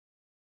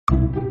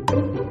Hey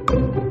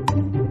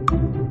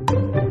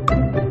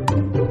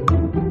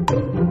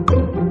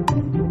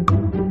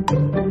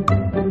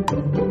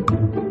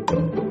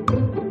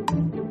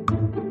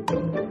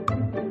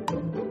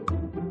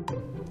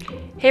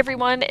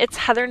everyone, it's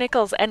Heather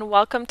Nichols and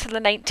welcome to the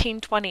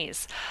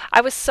 1920s. I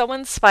was so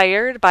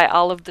inspired by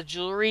all of the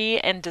jewelry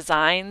and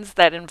designs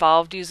that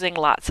involved using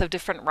lots of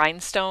different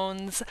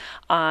rhinestones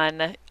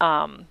on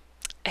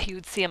you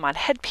would see them on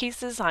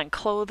headpieces, on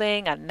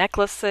clothing, on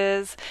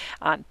necklaces,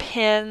 on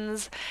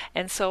pins,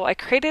 and so I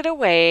created a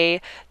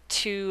way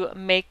to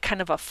make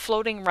kind of a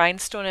floating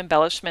rhinestone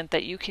embellishment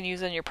that you can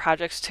use in your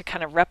projects to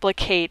kind of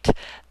replicate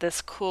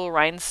this cool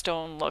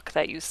rhinestone look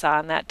that you saw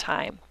in that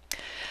time.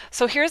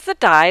 So here's the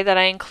die that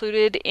I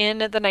included in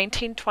the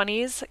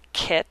 1920s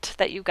kit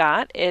that you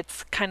got.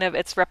 It's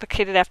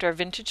replicated after a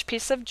vintage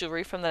piece of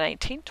jewelry from the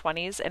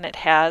 1920s, and it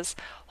has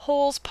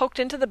holes poked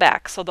into the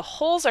back. So the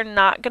holes are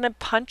not going to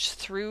punch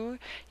through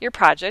your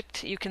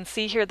project. You can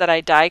see here that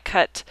I die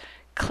cut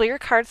clear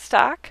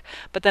cardstock,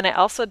 but then I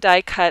also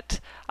die cut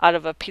out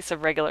of a piece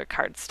of regular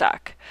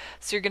cardstock.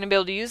 So you're going to be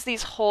able to use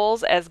these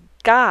holes as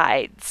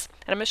guides.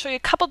 And I'm going to show you a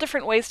couple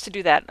different ways to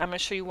do that. I'm going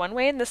to show you one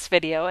way in this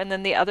video, and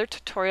then the other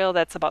tutorial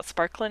that's about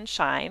sparkle and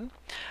shine,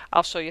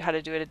 I'll show you how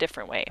to do it a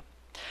different way.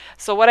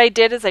 So what I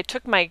did is I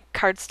took my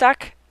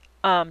cardstock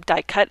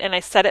die cut and I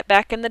set it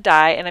back in the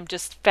die, and I'm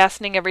just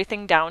fastening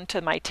everything down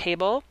to my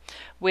table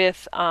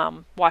with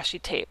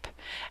washi tape.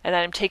 And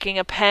then I'm taking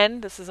a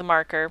pen, this is a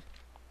marker,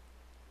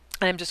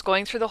 and I'm just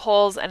going through the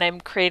holes and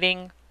I'm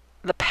creating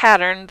the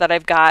pattern that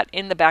I've got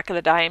in the back of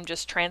the die. I'm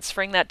just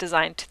transferring that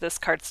design to this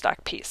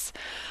cardstock piece.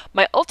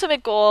 My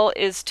ultimate goal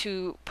is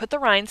to put the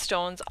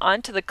rhinestones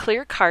onto the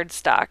clear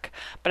cardstock,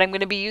 but I'm going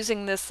to be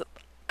using this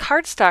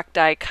cardstock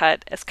die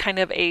cut as kind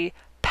of a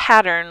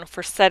pattern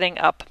for setting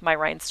up my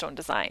rhinestone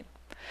design.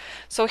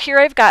 So here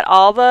I've got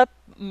all the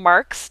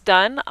marks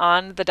done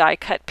on the die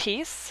cut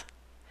piece,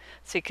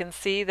 so you can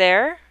see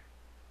there.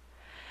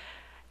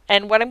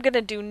 And what I'm going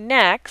to do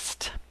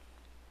next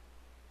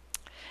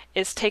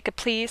is take a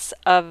piece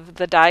of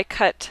the die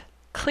cut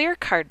clear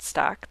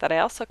cardstock that I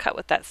also cut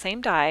with that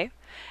same die,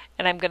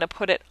 and I'm going to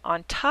put it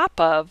on top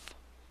of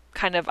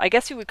kind of, I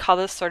guess you would call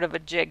this sort of a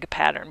jig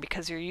pattern,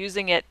 because you're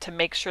using it to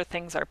make sure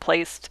things are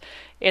placed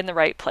in the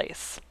right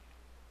place.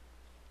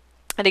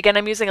 And again,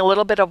 I'm using a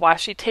little bit of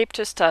washi tape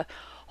just to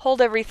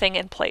hold everything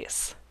in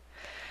place.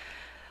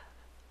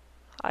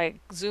 I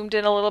zoomed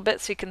in a little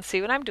bit so you can see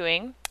what I'm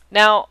doing.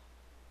 Now,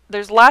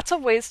 there's lots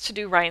of ways to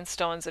do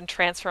rhinestones and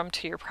transfer them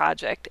to your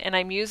project, and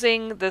I'm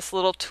using this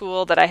little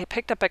tool that I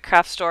picked up at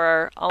craft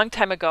store a long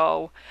time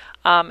ago,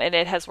 and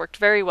it has worked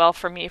very well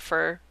for me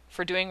for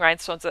doing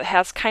rhinestones. It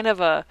has kind of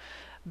a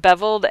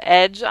beveled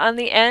edge on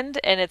the end,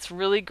 and it's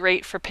really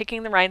great for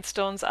picking the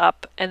rhinestones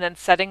up and then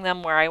setting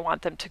them where I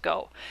want them to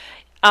go.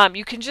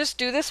 You can just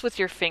do this with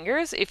your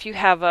fingers. If you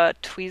have a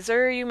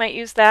tweezer, you might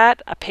use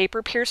that. A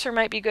paper piercer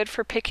might be good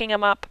for picking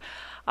them up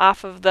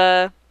off of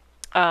the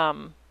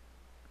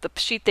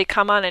sheet they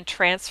come on and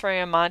transferring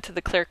them onto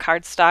the clear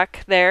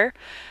cardstock there.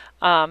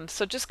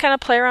 So just kind of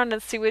play around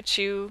and see what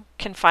you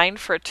can find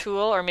for a tool,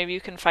 or maybe you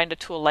can find a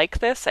tool like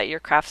this at your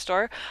craft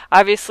store.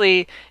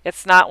 Obviously,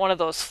 it's not one of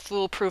those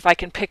foolproof, I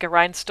can pick a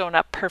rhinestone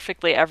up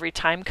perfectly every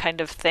time kind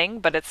of thing,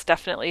 but it's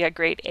definitely a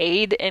great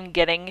aid in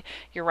getting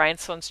your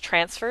rhinestones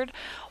transferred.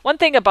 One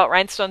thing about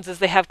rhinestones is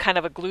they have kind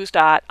of a glue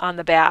dot on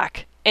the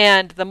back,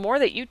 and the more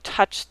that you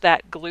touch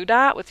that glue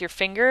dot with your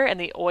finger and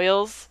the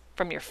oils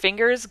from your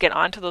fingers get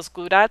onto those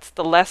glue dots,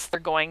 the less they're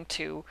going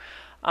to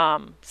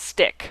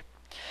stick.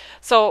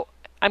 So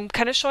I'm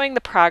kind of showing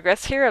the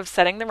progress here of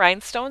setting the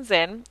rhinestones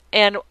in,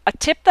 and a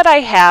tip that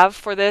I have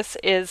for this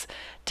is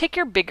take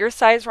your bigger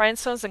size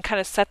rhinestones and kind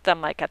of set them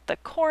like at the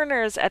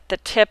corners, at the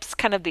tips,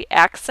 kind of the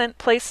accent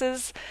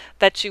places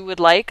that you would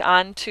like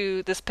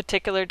onto this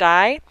particular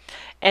die,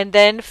 and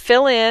then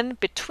fill in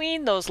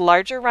between those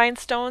larger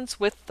rhinestones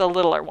with the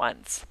littler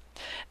ones.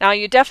 Now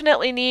you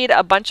definitely need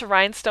a bunch of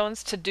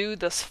rhinestones to do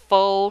this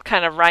full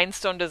kind of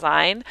rhinestone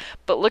design,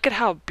 but look at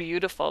how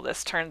beautiful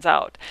this turns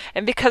out.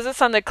 And because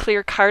it's on the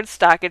clear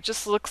cardstock, it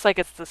just looks like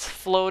it's this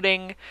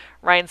floating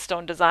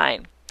rhinestone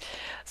design.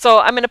 So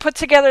I'm going to put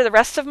together the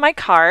rest of my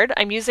card.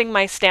 I'm using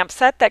my stamp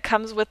set that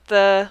comes with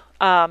the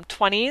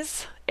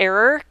 20s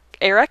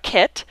era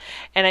kit,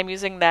 and I'm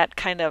using that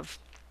kind of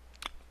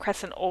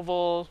crescent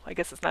oval, I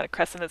guess it's not a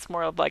crescent, it's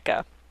more of like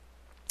a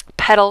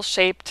petal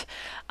shaped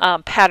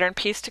pattern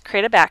piece to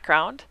create a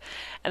background.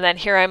 And then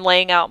here I'm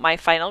laying out my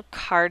final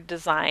card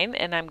design,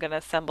 and I'm going to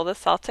assemble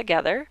this all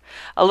together.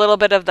 A little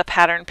bit of the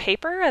pattern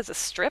paper as a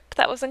strip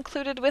that was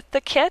included with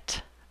the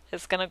kit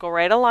is going to go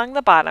right along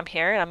the bottom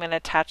here, and I'm going to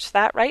attach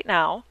that right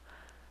now,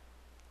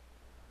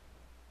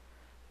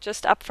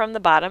 just up from the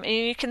bottom. And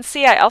you can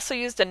see I also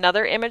used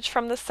another image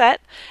from the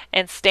set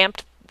and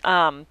stamped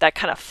that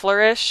kind of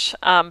flourish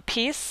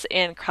piece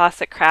in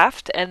Classic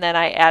Craft, and then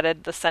I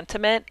added the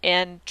sentiment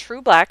in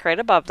True Black right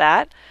above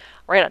that.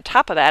 Right on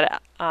top of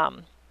that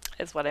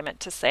is what I meant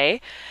to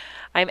say.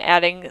 I'm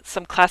adding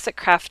some Classic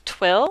Craft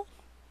twill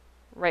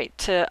right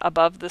to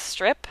above the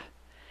strip,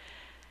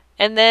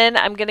 And then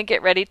I'm going to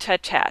get ready to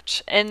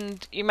attach.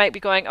 And you might be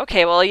going,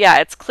 okay, well, yeah,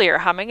 it's clear.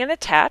 How am I going to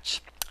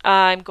attach?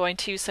 I'm going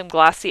to use some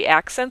glossy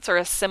accents or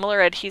a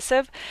similar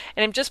adhesive,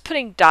 and I'm just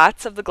putting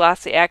dots of the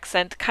glossy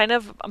accent kind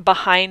of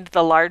behind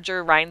the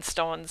larger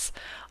rhinestones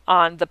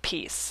on the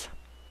piece.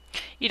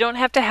 You don't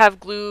have to have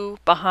glue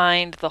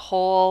behind the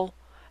whole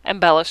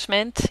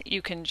embellishment.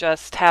 You can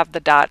just have the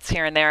dots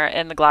here and there,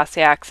 and the glossy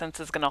accents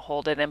is going to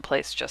hold it in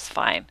place just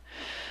fine.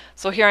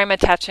 So here I'm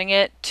attaching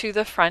it to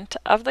the front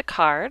of the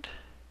card,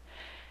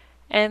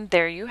 and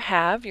there you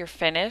have your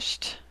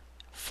finished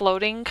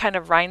floating kind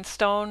of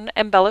rhinestone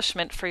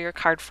embellishment for your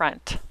card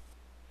front.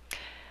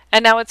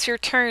 And now it's your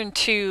turn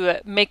to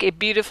make a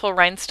beautiful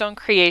rhinestone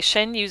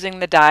creation using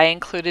the die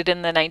included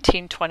in the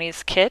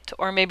 1920s kit,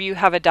 or maybe you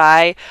have a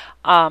die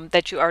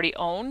that you already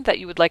own that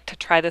you would like to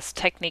try this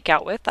technique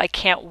out with. I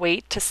can't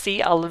wait to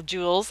see all of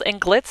jewels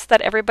and glitz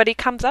that everybody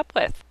comes up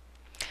with.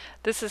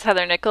 This is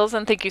Heather Nichols,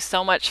 and thank you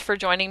so much for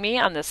joining me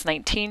on this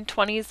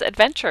 1920s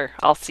adventure.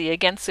 I'll see you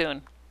again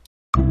soon.